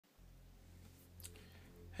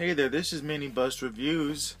Hey there, this is Mini Bust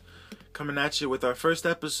Reviews coming at you with our first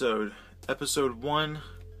episode. Episode 1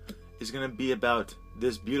 is going to be about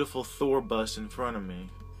this beautiful Thor bust in front of me.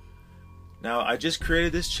 Now, I just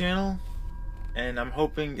created this channel and I'm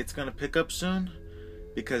hoping it's going to pick up soon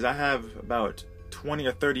because I have about 20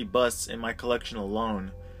 or 30 busts in my collection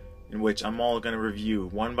alone, in which I'm all going to review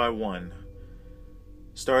one by one.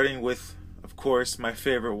 Starting with, of course, my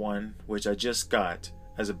favorite one, which I just got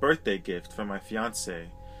as a birthday gift from my fiance.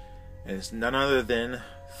 And it's none other than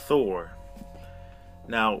Thor.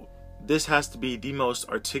 Now, this has to be the most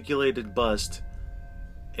articulated bust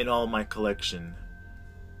in all my collection.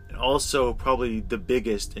 And also probably the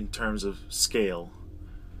biggest in terms of scale.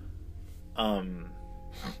 I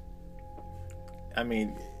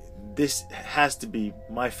mean, this has to be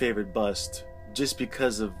my favorite bust just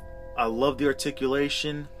because of I love the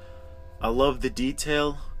articulation, I love the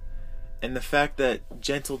detail, and the fact that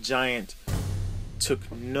Gentle Giant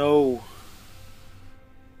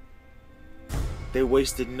they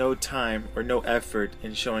wasted no time or no effort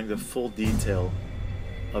in showing the full detail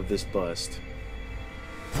of this bust.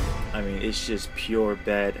 I mean, it's just pure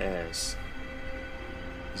badass,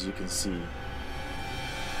 as you can see.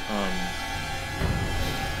 I'm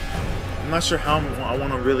not sure how I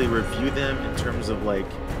want to really review them in terms of, like,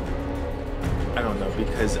 I don't know,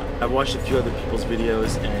 because I've watched a few other people's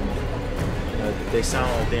videos and, you know, they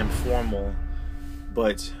sound all damn formal.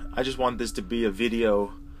 But I just want this to be a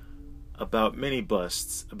video about mini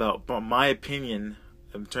busts, about my opinion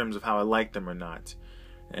in terms of how I like them or not.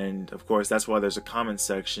 And of course, that's why there's a comment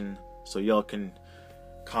section, so y'all can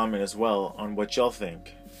comment as well on what y'all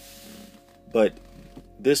think. But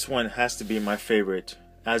this one has to be my favorite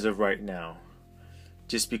as of right now,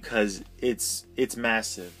 just because it's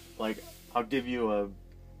massive. Like, I'll give you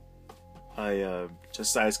a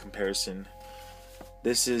size comparison.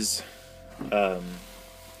 This is a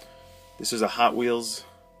Hot Wheels.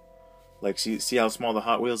 Like, see how small the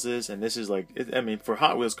Hot Wheels is, and this is like, I mean, for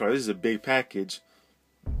Hot Wheels car, this is a big package,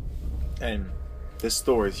 and this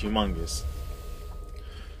Thor is humongous.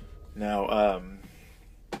 Now,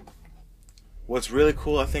 what's really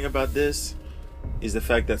cool, I think, about this is the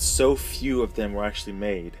fact that so few of them were actually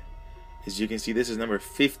made. As you can see, this is number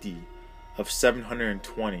 50 of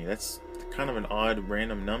 720. That's kind of an odd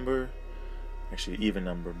random number, actually even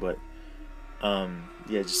number, but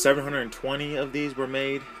yeah, just 720 of these were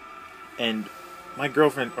made, and my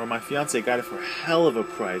girlfriend or my fiance got it for a hell of a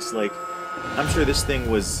price. Like, I'm sure this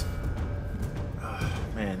thing was,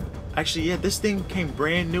 man, actually, yeah, this thing came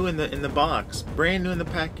brand new in the box, brand new in the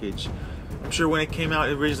package. I'm sure when it came out,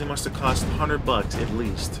 it originally must have cost $100 at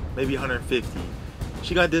least, maybe 150.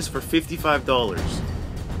 She got this for $55,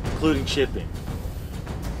 including shipping.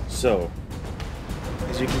 So,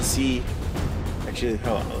 as you can see, actually,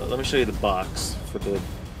 let me show you the box for the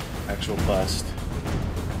actual bust.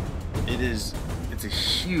 It's a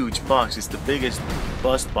huge box. It's the biggest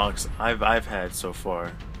bust box I've had so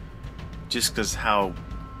far. Just because how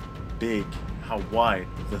big, how wide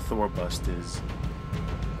the Thor bust is.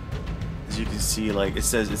 As you can see, like, it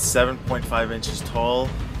says it's 7.5 inches tall.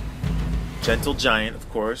 Gentle Giant, of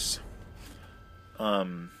course.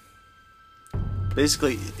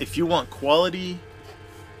 Basically, if you want quality,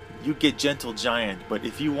 you get Gentle Giant, but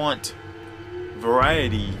if you want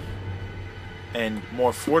variety and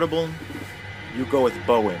more affordable, you go with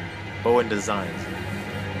Bowen Designs.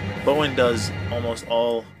 Bowen does almost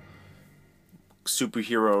all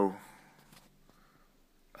superhero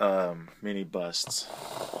mini busts.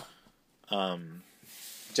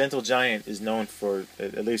 Gentle Giant is known for,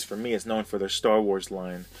 at least for me, it's known for their Star Wars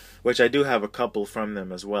line, which I do have a couple from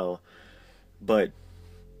them as well. But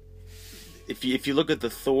if you look at the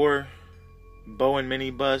Thor Bowen mini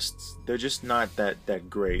busts, they're just not that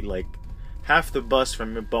great. Like, half the busts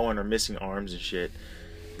from Bowen are missing arms and shit.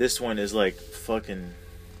 This one is like fucking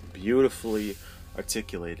beautifully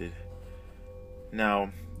articulated.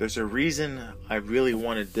 Now, there's a reason I really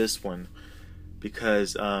wanted this one,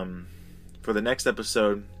 because for the next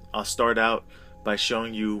episode, I'll start out by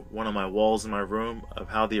showing you one of my walls in my room of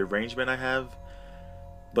how the arrangement I have.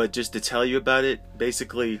 But just to tell you about it,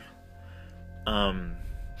 basically, I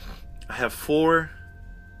have 4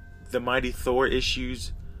 The Mighty Thor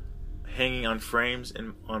issues hanging on frames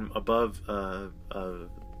and above a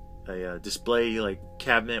display, like,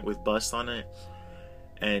 cabinet with busts on it.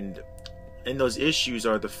 And in those issues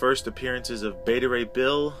are the first appearances of Beta Ray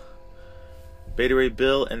Bill,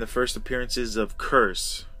 and the first appearances of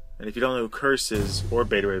Curse. And if you don't know who Curse is, or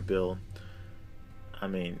Beta Ray Bill, I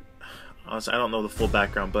mean, honestly, I don't know the full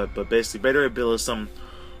background, but basically Beta Ray Bill is some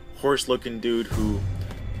horse-looking dude who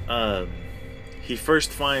he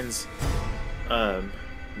first finds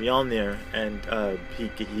Mjolnir, and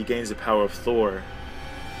he gains the power of Thor,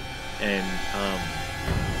 and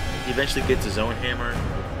he eventually gets his own hammer,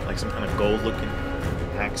 like some kind of gold-looking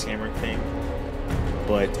axe hammer thing.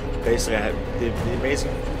 But basically, I have the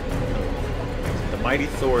amazing, the Mighty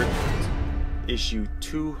Thor issue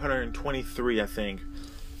 223, I think.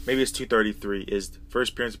 Maybe it's 233. Is the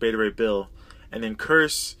first appearance of Beta Ray Bill, and then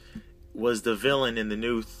Curse was the villain in the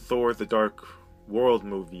new Thor: The Dark World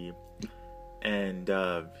movie, and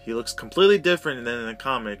he looks completely different than in the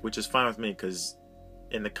comic, which is fine with me because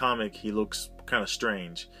in the comic he looks kind of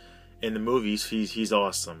strange. In the movies, he's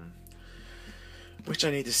awesome, which I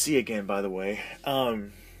need to see again, by the way.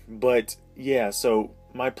 But yeah, so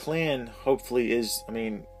my plan hopefully is, I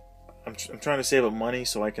mean, I'm trying to save up money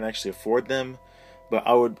so I can actually afford them, but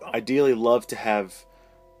I would ideally love to have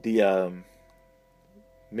the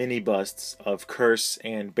mini busts of Curse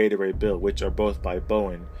and Beta Ray Bill, which are both by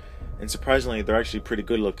Bowen, and surprisingly they're actually pretty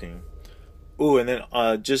good looking. Ooh, and then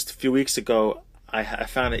just a few weeks ago I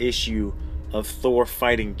found an issue of Thor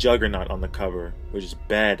fighting Juggernaut on the cover, which is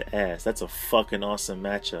badass. That's a fucking awesome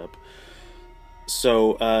matchup.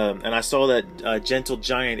 So, and I saw that Gentle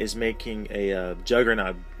Giant is making a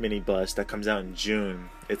Juggernaut mini bust that comes out in June.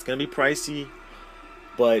 It's gonna be pricey,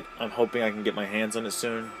 but I'm hoping I can get my hands on it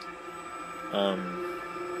soon. So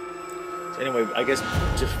anyway, I guess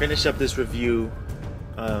to finish up this review,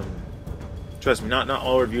 trust me, not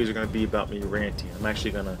all reviews are gonna be about me ranting. I'm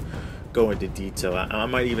actually gonna go into detail. I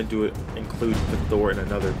might even include the Thor in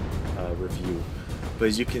another review. But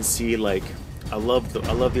as you can see, like, I love the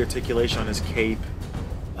articulation on his cape.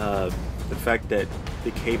 The fact that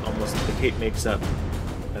the cape makes up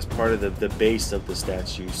as part of the base of the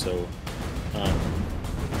statue. So,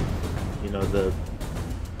 you know, the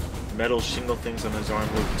metal shingle things on his arm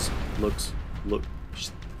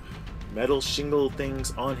metal shingle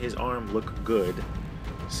things on his arm look good.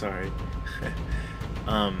 Sorry.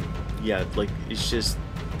 Yeah, like, it's just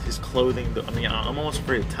his clothing. I mean, I'm almost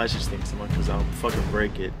afraid to touch this thing so much because I'll fucking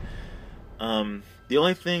break it. My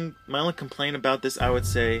only complaint about this, I would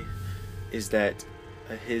say, is that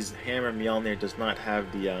his hammer Mjolnir does not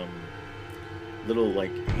have the little,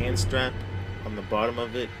 like, hand strap on the bottom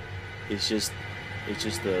of it. It's just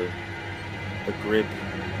a grip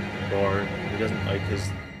bar. He doesn't, like, his,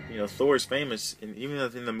 you know, Thor's famous, and even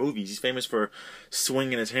in the movies, he's famous for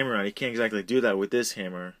swinging his hammer around. He can't exactly do that with this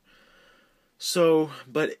hammer. So,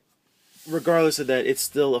 but regardless of that, it's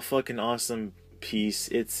still a fucking awesome piece.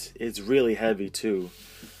 It's really heavy too.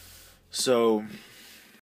 So